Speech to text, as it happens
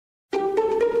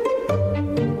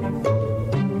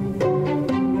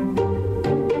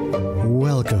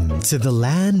to The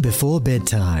Land Before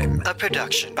Bedtime, a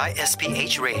production by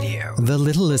SPH Radio, the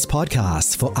littlest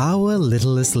podcast for our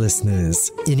littlest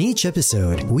listeners. In each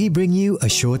episode, we bring you a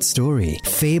short story,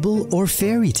 fable, or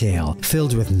fairy tale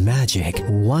filled with magic,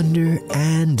 wonder,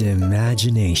 and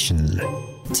imagination.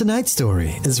 Tonight's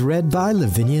story is read by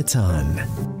Lavinia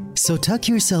Tan. So tuck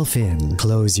yourself in,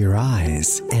 close your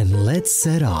eyes, and let's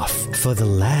set off for The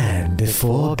Land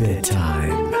Before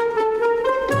Bedtime.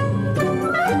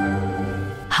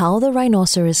 How the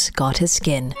Rhinoceros Got His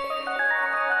Skin.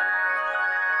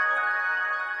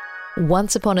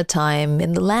 Once upon a time,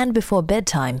 in the land before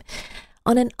bedtime,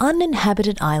 on an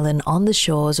uninhabited island on the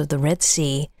shores of the Red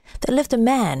Sea, there lived a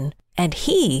man, and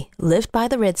he lived by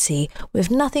the Red Sea with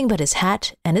nothing but his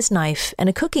hat and his knife and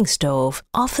a cooking stove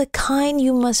of the kind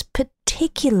you must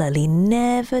particularly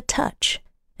never touch.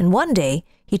 And one day,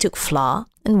 he took flour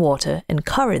and water and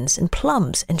currants and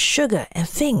plums and sugar and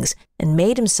figs and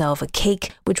made himself a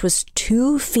cake which was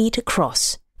 2 feet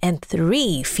across and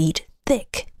 3 feet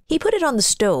thick. He put it on the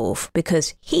stove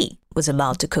because he was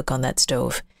allowed to cook on that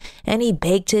stove, and he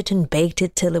baked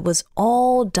it till it was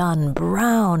all done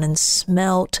brown and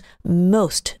smelt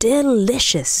most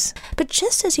delicious. But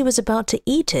just as he was about to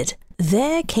eat it,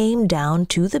 there came down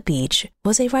to the beach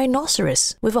was a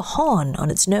rhinoceros with a horn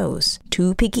on its nose,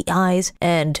 2 piggy eyes,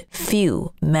 and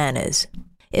few manners.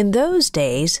 In those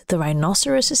days, the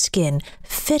rhinoceros's skin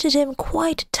fitted him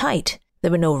quite tight.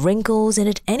 There were no wrinkles in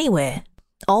it anywhere.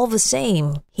 All the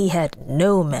same, he had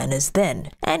no manners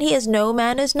then, and he has no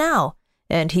manners now,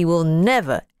 and he will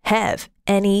never have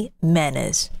any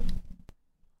manners.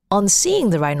 On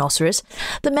seeing the rhinoceros,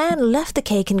 the man left the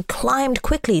cake and climbed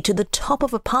quickly to the top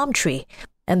of a palm tree,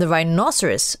 and the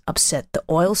rhinoceros upset the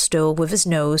oil stove with his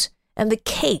nose, and the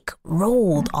cake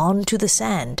rolled onto the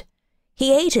sand.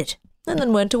 He ate it, and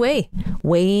then went away,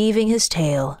 waving his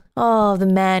tail. Oh, the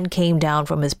man came down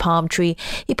from his palm tree.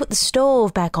 He put the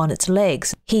stove back on its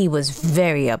legs. He was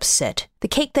very upset. The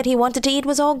cake that he wanted to eat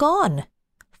was all gone.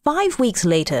 5 weeks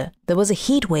later, there was a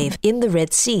heat wave in the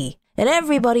Red Sea, and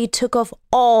everybody took off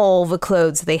all the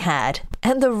clothes they had,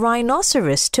 and the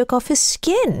rhinoceros took off his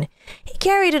skin. He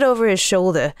carried it over his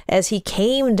shoulder as he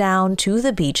came down to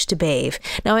the beach to bathe.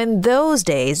 Now, in those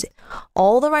days,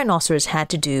 all the rhinoceros had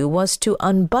to do was to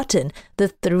unbutton the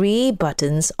 3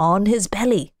 buttons on his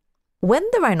belly. When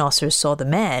the rhinoceros saw the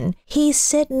man, he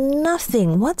said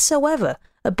nothing whatsoever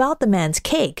about the man's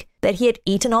cake that he had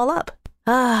eaten all up.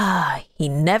 He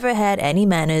never had any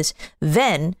manners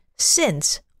then,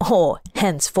 since, or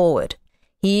henceforward.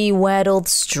 He waddled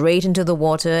straight into the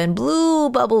water and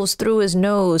blew bubbles through his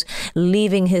nose,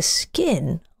 leaving his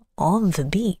skin on the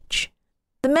beach.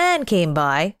 The man came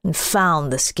by and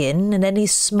found the skin, and then he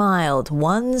smiled,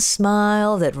 one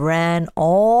smile that ran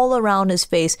all around his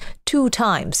face 2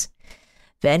 times.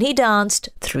 Then he danced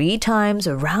 3 times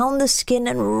around the skin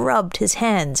and rubbed his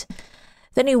hands.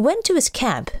 Then he went to his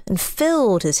camp and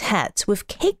filled his hats with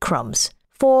cake crumbs,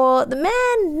 for the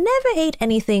man never ate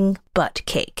anything but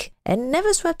cake and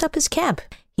never swept up his camp.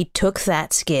 He took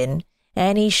that skin,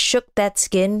 and he shook that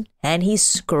skin, and he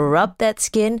scrubbed that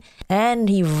skin, and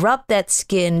he rubbed that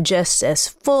skin just as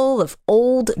full of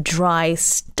old, dry,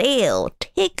 stale,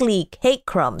 tickly cake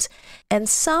crumbs and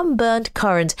some burnt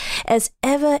currants as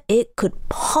ever it could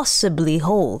possibly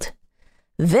hold.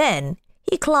 Then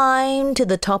he climbed to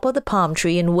the top of the palm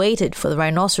tree and waited for the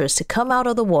rhinoceros to come out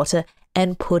of the water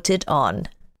and put it on.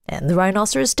 And the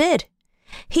rhinoceros did.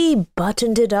 He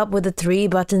buttoned it up with the 3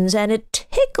 buttons, and it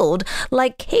tickled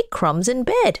like cake crumbs in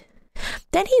bed.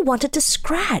 Then he wanted to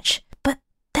scratch, but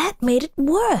that made it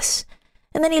worse.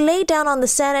 And then he lay down on the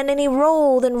sand, and then he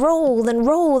rolled and rolled and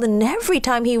rolled, and every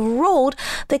time he rolled,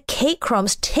 the cake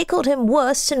crumbs tickled him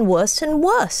worse and worse and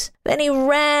worse. Then he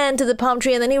ran to the palm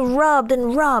tree, and then he rubbed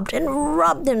and rubbed and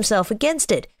rubbed himself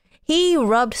against it. He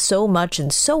rubbed so much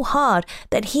and so hard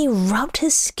that he rubbed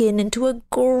his skin into a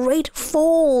great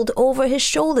fold over his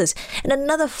shoulders and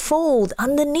another fold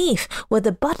underneath where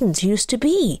the buttons used to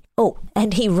be. Oh,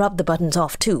 and he rubbed the buttons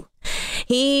off too.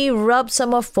 He rubbed some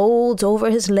more folds over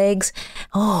his legs.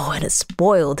 Oh, and it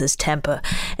spoiled his temper,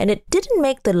 and it didn't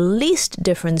make the least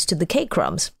difference to the cake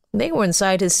crumbs. They were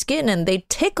inside his skin and they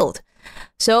tickled.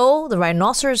 So the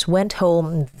rhinoceros went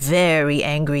home very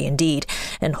angry indeed,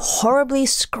 and horribly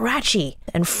scratchy.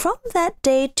 And from that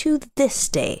day to this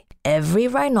day, every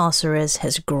rhinoceros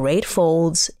has great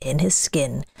folds in his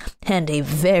skin and a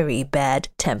very bad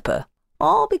temper,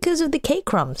 all because of the cake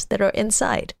crumbs that are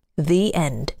inside. The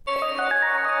end.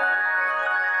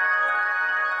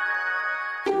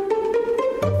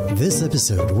 This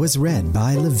episode was read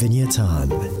by Lavinia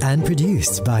Tan and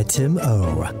produced by Tim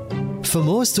O. For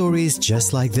more stories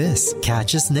just like this,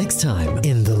 catch us next time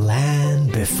in The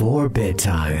Land Before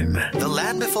Bedtime. The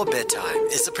Land Before Bedtime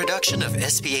is a production of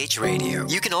SPH Radio.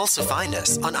 You can also find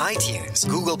us on iTunes,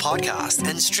 Google Podcast,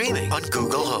 and streaming on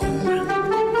Google Home.